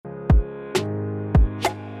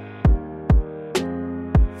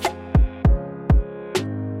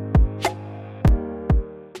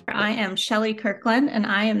am Shelly Kirkland, and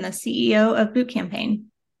I am the CEO of Boot Campaign.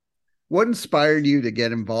 What inspired you to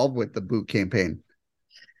get involved with the boot campaign?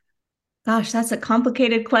 Gosh, that's a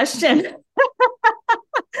complicated question.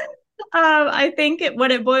 I think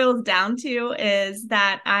what it boils down to is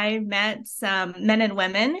that I met some men and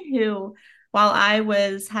women who, while I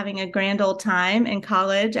was having a grand old time in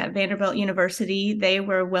college at Vanderbilt University, they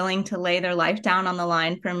were willing to lay their life down on the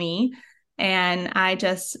line for me. And I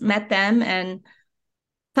just met them and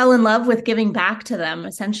fell in love with giving back to them,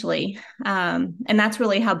 essentially. And that's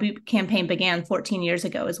really how Boot Campaign began 14 years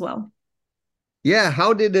ago as well. Yeah,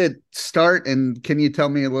 how did it start? And can you tell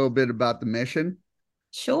me a little bit about the mission?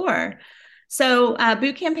 Sure. So,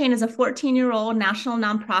 Boot Campaign is a 14-year-old national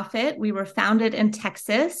nonprofit. We were founded in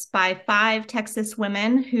Texas by 5 Texas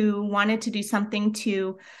women who wanted to do something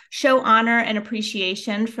to show honor and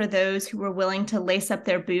appreciation for those who were willing to lace up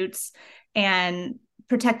their boots and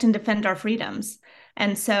protect and defend our freedoms.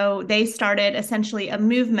 And so they started essentially a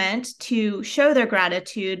movement to show their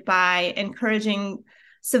gratitude by encouraging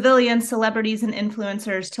civilians, celebrities, and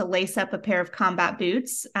influencers to lace up a pair of combat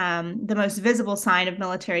boots, the most visible sign of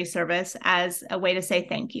military service, as a way to say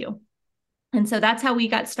thank you. And so that's how we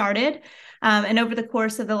got started. And over the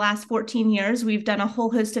course of the last 14 years, we've done a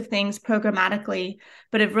whole host of things programmatically,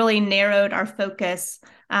 but have really narrowed our focus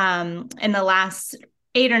in the last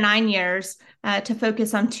 8 or 9 years to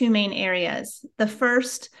focus on 2 main areas. The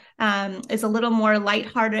first is a little more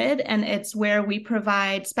lighthearted, and it's where we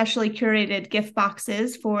provide specially curated gift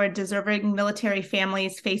boxes for deserving military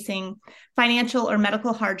families facing financial or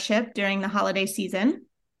medical hardship during the holiday season.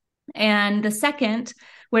 And the second,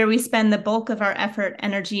 where we spend the bulk of our effort,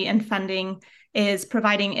 energy, and funding, is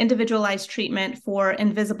providing individualized treatment for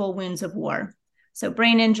invisible wounds of war. So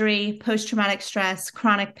brain injury, post-traumatic stress,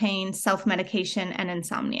 chronic pain, self-medication, and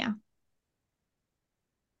insomnia.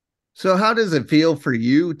 So, how does it feel for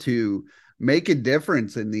you to make a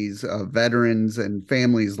difference in these veterans and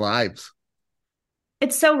families' lives?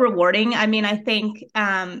 It's so rewarding. I mean, I think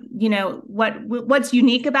what's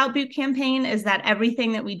unique about Boot Campaign is that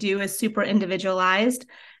everything that we do is super individualized,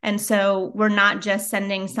 and so we're not just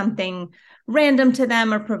sending something random to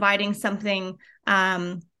them or providing something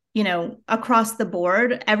across the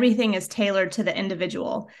board. Everything is tailored to the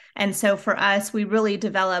individual. And so for us, we really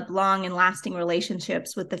develop long and lasting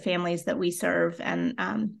relationships with the families that we serve. And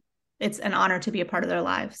it's an honor to be a part of their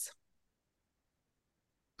lives.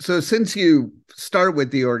 So, since you start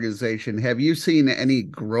with the organization, have you seen any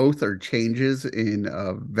growth or changes in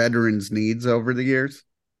veterans' needs over the years?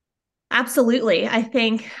 Absolutely. I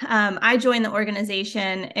think I joined the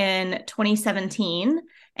organization in 2017,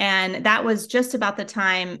 and that was just about the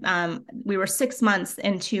time we were 6 months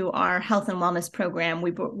into our health and wellness program,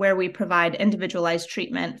 where we provide individualized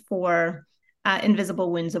treatment for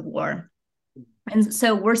invisible wounds of war. And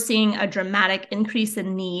so we're seeing a dramatic increase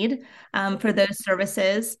in need for those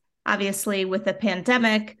services. Obviously, with the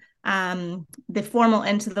pandemic, the formal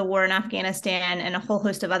end to the war in Afghanistan, and a whole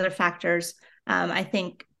host of other factors, I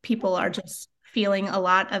think people are just feeling a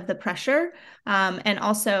lot of the pressure. And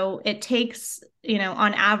also it takes,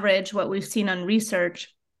 on average, what we've seen on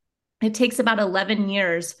research, it takes about 11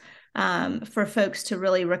 years for folks to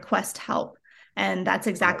really request help. And that's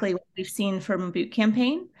exactly what we've seen from Boot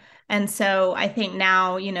Campaign. And so I think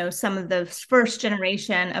now, some of the first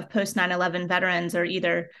generation of post 9/11 veterans are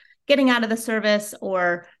either getting out of the service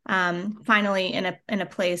or finally in a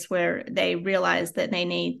place where they realize that they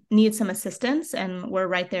need some assistance, and we're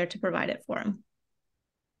right there to provide it for them.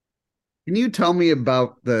 Can you tell me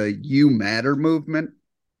about the You Matter movement?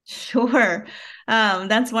 Sure.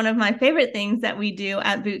 That's one of my favorite things that we do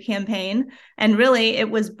at Boot Campaign. And really, it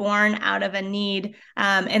was born out of a need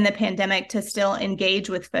in the pandemic to still engage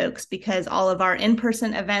with folks, because all of our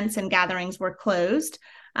in-person events and gatherings were closed,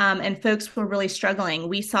 and folks were really struggling.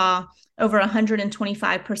 We saw over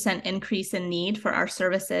 125% increase in need for our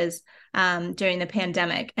services during the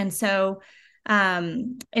pandemic. And so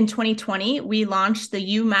in 2020, we launched the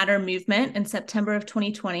You Matter movement in September of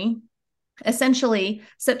 2020. Essentially,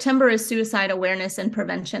 September is Suicide Awareness and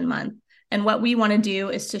Prevention Month. And what we want to do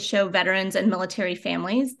is to show veterans and military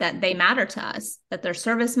families that they matter to us, that their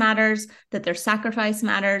service matters, that their sacrifice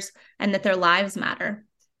matters, and that their lives matter.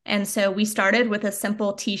 And so we started with a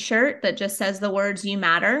simple t-shirt that just says the words "You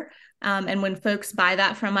Matter." And when folks buy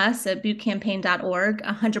that from us at bootcampaign.org,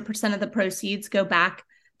 100% of the proceeds go back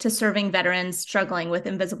to serving veterans struggling with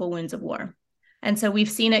invisible wounds of war. And so we've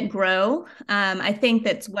seen it grow. I think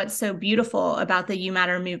that's what's so beautiful about the You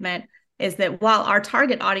Matter movement is that while our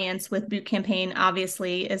target audience with Boot Campaign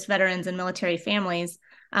obviously is veterans and military families,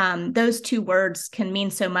 those 2 words can mean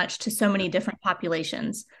so much to so many different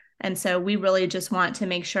populations. And so we really just want to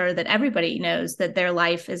make sure that everybody knows that their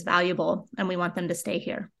life is valuable and we want them to stay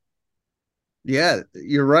here. Yeah,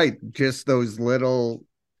 you're right. Just those little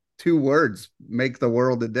two words make the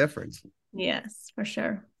world a difference. Yes, for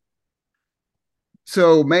sure.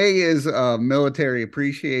 So May is Military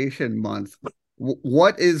Appreciation Month.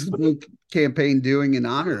 What is the Boot Campaign doing in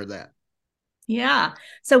honor of that? Yeah.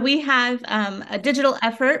 So we have a digital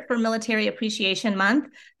effort for Military Appreciation Month.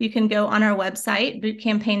 You can go on our website,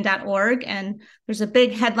 bootcampaign.org, and there's a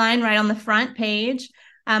big headline right on the front page.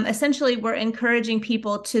 Essentially, we're encouraging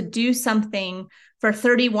people to do something for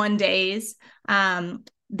 31 days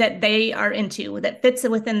that they are into, that fits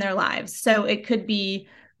within their lives. So it could be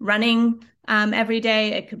running every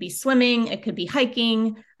day, it could be swimming, it could be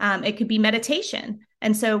hiking, it could be meditation.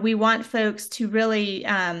 And so we want folks to really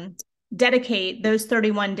dedicate those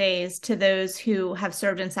 31 days to those who have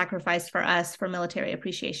served and sacrificed for us for Military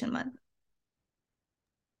Appreciation Month.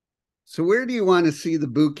 So where do you want to see the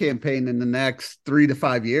Boot Campaign in the next 3 to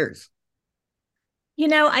 5 years?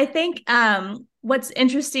 I think what's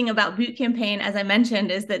interesting about Boot Campaign, as I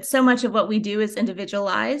mentioned, is that so much of what we do is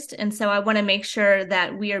individualized. And so I want to make sure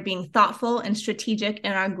that we are being thoughtful and strategic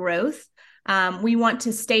in our growth. We want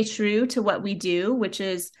to stay true to what we do, which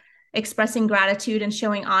is expressing gratitude and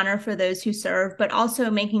showing honor for those who serve, but also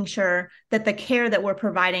making sure that the care that we're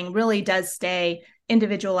providing really does stay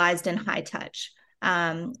individualized and high touch.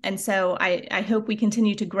 And so I hope we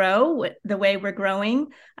continue to grow the way we're growing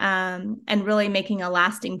and really making a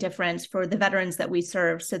lasting difference for the veterans that we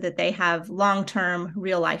serve so that they have long-term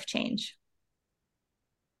real life change.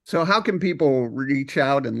 So how can people reach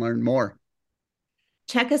out and learn more?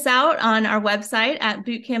 Check us out on our website at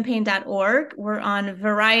bootcampaign.org. We're on a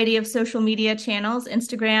variety of social media channels,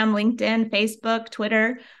 Instagram, LinkedIn, Facebook,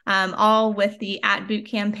 Twitter, all with the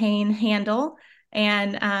 @bootcampaign handle,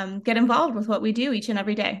 and get involved with what we do each and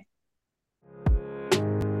every day.